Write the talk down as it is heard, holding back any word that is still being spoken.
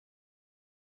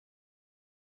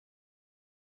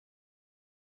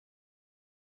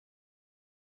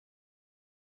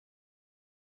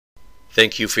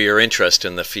Thank you for your interest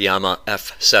in the Fiama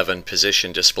F7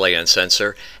 position display and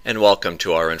sensor, and welcome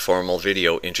to our informal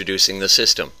video introducing the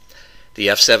system. The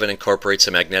F7 incorporates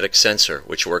a magnetic sensor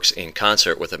which works in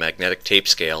concert with a magnetic tape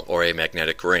scale or a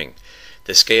magnetic ring.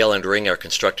 The scale and ring are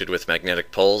constructed with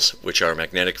magnetic poles, which our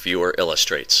magnetic viewer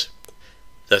illustrates.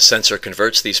 The sensor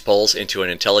converts these poles into an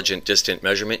intelligent distant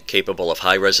measurement capable of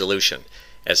high resolution.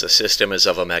 As the system is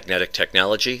of a magnetic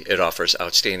technology, it offers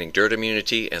outstanding dirt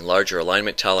immunity and larger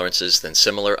alignment tolerances than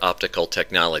similar optical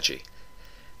technology.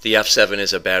 The F7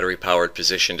 is a battery-powered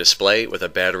position display with a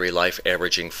battery life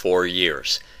averaging 4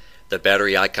 years. The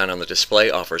battery icon on the display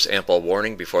offers ample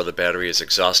warning before the battery is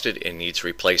exhausted and needs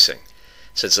replacing.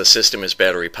 Since the system is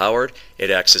battery-powered, it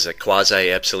acts as a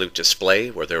quasi-absolute display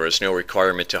where there is no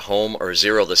requirement to home or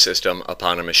zero the system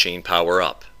upon a machine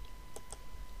power-up.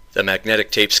 The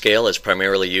magnetic tape scale is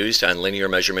primarily used on linear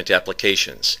measurement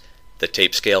applications. The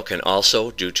tape scale can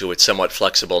also, due to its somewhat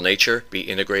flexible nature, be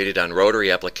integrated on rotary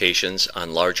applications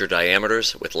on larger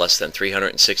diameters with less than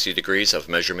 360 degrees of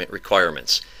measurement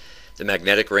requirements. The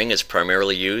magnetic ring is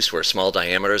primarily used where small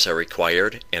diameters are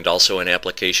required and also in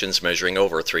applications measuring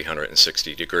over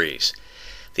 360 degrees.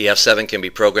 The F7 can be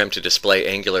programmed to display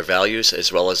angular values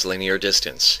as well as linear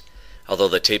distance. Although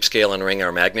the tape scale and ring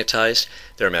are magnetized,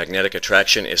 their magnetic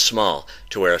attraction is small,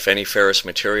 to where if any ferrous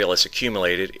material is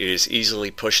accumulated, it is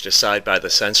easily pushed aside by the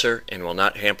sensor and will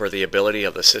not hamper the ability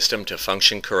of the system to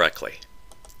function correctly.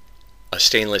 A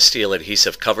stainless steel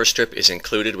adhesive cover strip is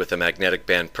included with the magnetic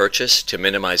band purchase to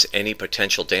minimize any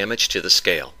potential damage to the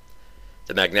scale.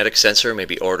 The magnetic sensor may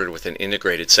be ordered with an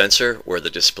integrated sensor where the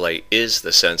display is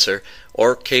the sensor,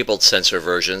 or cabled sensor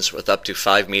versions with up to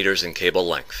 5 meters in cable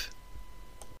length.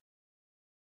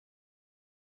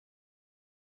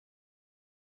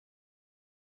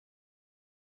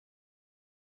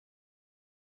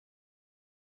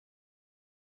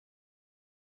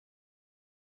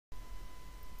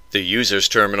 The user's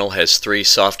terminal has 3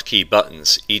 soft key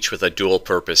buttons, each with a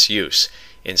dual-purpose use.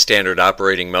 In standard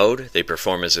operating mode, they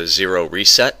perform as a 0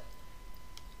 reset,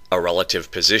 a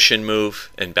relative position move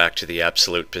and back to the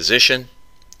absolute position,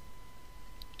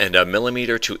 and a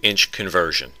millimeter to inch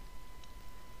conversion.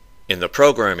 In the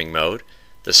programming mode,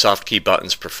 the soft key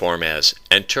buttons perform as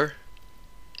enter,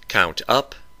 count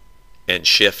up, and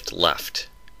shift left.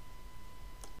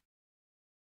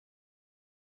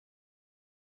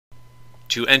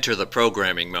 To enter the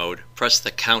programming mode, press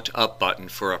the Count Up button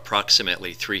for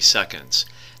approximately 3 seconds.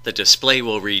 The display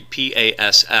will read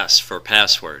PASS for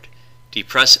password.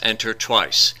 Depress Enter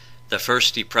twice. The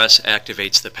first depress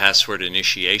activates the password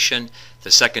initiation.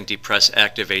 The second depress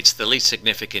activates the least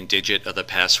significant digit of the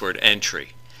password entry.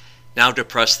 Now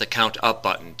depress the Count Up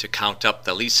button to count up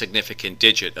the least significant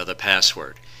digit of the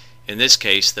password. In this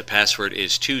case, the password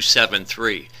is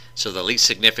 273, so the least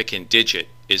significant digit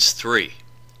is 3.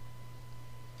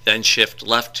 Then shift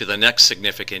left to the next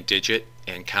significant digit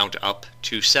and count up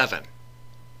to 7.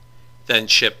 Then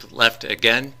shift left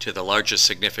again to the largest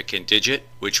significant digit,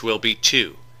 which will be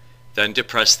 2. Then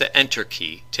depress the Enter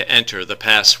key to enter the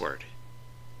password.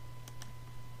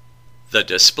 The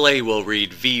display will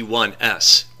read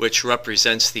V1S, which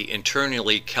represents the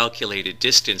internally calculated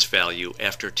distance value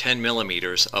after 10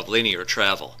 millimeters of linear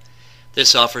travel.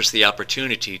 This offers the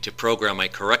opportunity to program a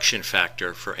correction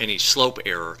factor for any slope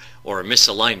error or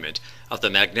misalignment of the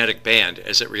magnetic band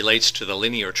as it relates to the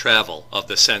linear travel of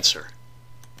the sensor.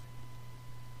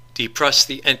 Depress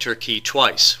the Enter key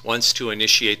twice, once to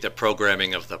initiate the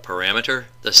programming of the parameter,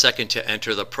 the second to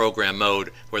enter the program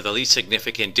mode where the least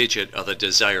significant digit of the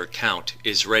desired count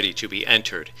is ready to be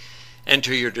entered.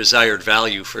 Enter your desired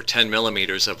value for 10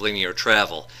 millimeters of linear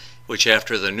travel, which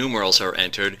after the numerals are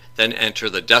entered, then enter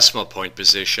the decimal point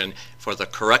position for the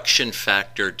correction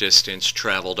factor distance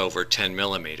traveled over 10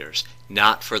 millimeters,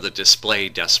 not for the display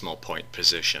decimal point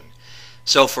position.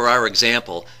 So for our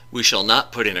example, we shall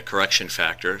not put in a correction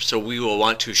factor, so we will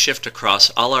want to shift across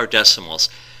all our decimals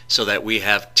so that we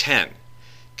have 10.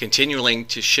 Continuing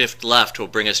to shift left will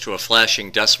bring us to a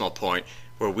flashing decimal point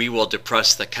where we will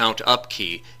depress the Count Up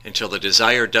key until the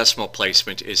desired decimal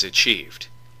placement is achieved.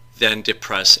 Then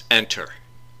depress Enter.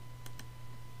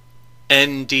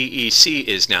 NDEC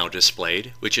is now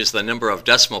displayed, which is the number of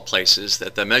decimal places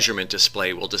that the measurement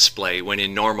display will display when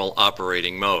in normal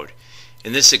operating mode.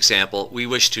 In this example, we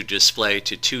wish to display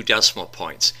to 2 decimal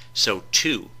points, so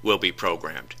 2 will be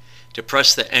programmed.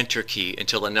 Depress the Enter key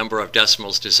until the number of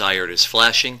decimals desired is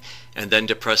flashing, and then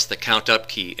depress the Count Up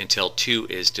key until 2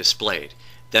 is displayed.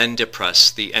 Then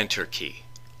depress the Enter key.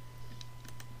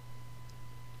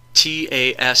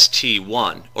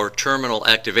 TAST1, or Terminal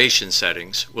Activation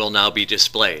Settings, will now be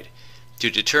displayed.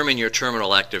 To determine your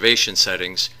terminal activation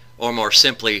settings, or more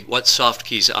simply, what soft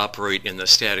keys operate in the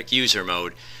static user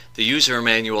mode, the user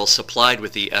manual supplied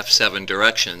with the F7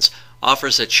 directions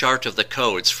offers a chart of the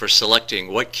codes for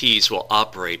selecting what keys will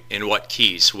operate and what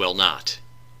keys will not.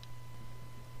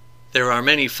 There are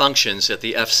many functions that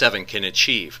the F7 can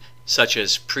achieve, such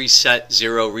as preset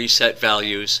zero reset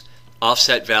values,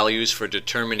 offset values for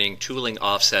determining tooling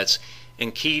offsets,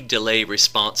 and key delay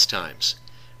response times.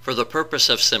 For the purpose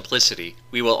of simplicity,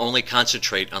 we will only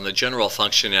concentrate on the general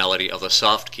functionality of the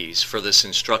soft keys for this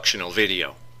instructional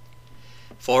video.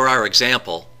 For our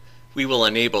example, we will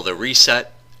enable the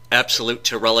reset, absolute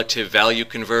to relative value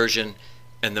conversion,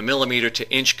 and the millimeter to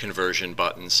inch conversion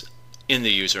buttons in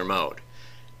the user mode.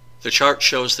 The chart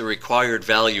shows the required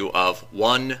value of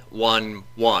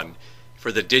 111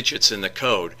 for the digits in the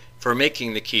code for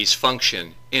making the keys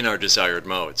function in our desired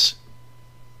modes.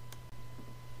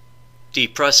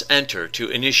 Depress Enter to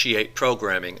initiate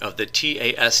programming of the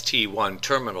TAST1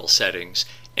 terminal settings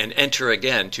and enter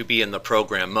again to be in the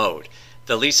program mode.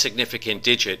 The least significant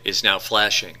digit is now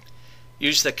flashing.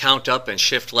 Use the count up and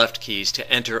shift left keys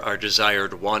to enter our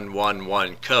desired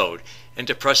 111 code and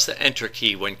to press the Enter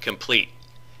key when complete.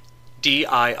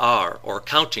 DIR, or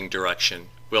counting direction,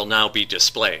 will now be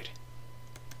displayed.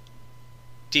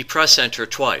 Depress Enter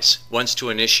twice, once to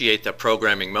initiate the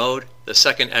programming mode, the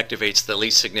second activates the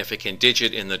least significant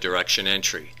digit in the direction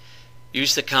entry.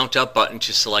 Use the Count Up button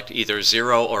to select either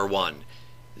 0 or 1.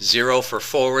 0 for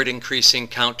forward increasing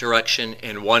count direction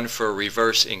and 1 for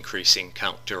reverse increasing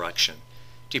count direction.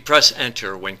 Depress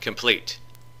Enter when complete.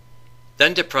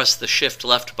 Then depress the Shift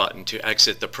Left button to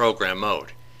exit the program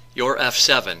mode. Your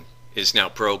F7 is now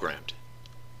programmed.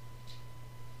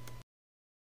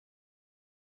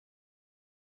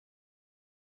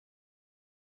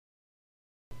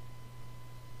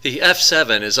 The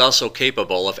F7 is also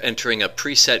capable of entering a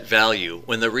preset value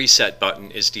when the reset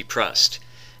button is depressed.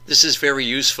 This is very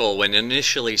useful when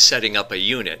initially setting up a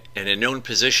unit and a known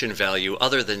position value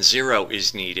other than 0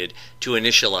 is needed to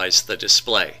initialize the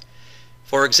display.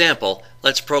 For example,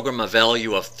 let's program a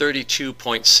value of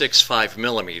 32.65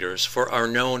 millimeters for our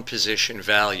known position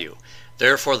value.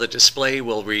 Therefore, the display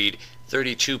will read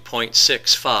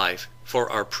 32.65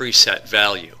 for our preset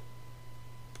value.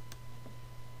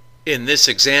 In this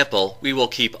example, we will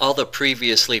keep all the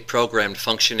previously programmed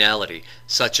functionality,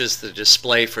 such as the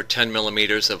display for 10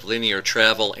 millimeters of linear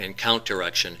travel and count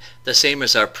direction, the same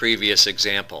as our previous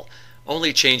example,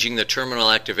 only changing the terminal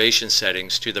activation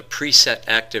settings to the preset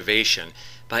activation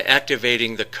by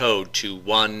activating the code to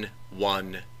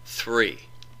 113.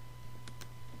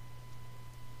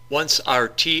 Once our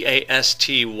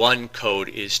TAST1 code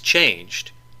is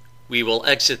changed, we will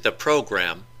exit the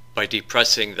program by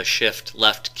depressing the Shift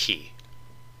Left key.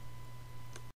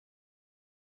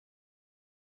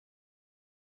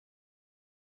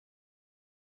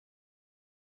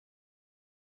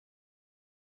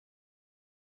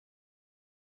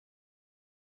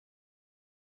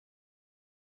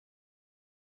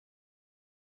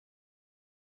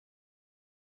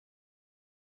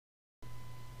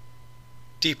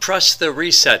 Depress the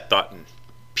Reset button.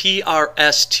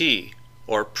 PRST,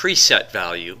 or preset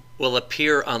value, will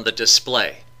appear on the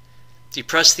display.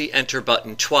 Depress the Enter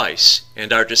button twice,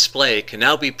 and our display can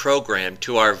now be programmed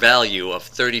to our value of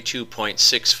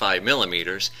 32.65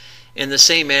 millimeters in the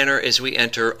same manner as we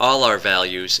enter all our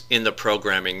values in the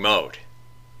programming mode.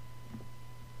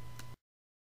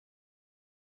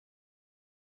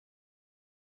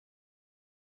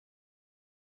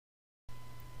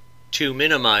 To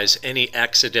minimize any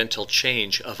accidental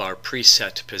change of our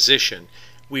preset position,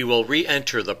 we will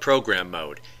re-enter the program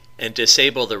mode and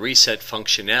disable the reset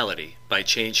functionality by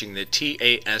changing the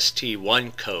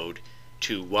TAST1 code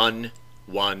to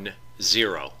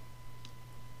 110.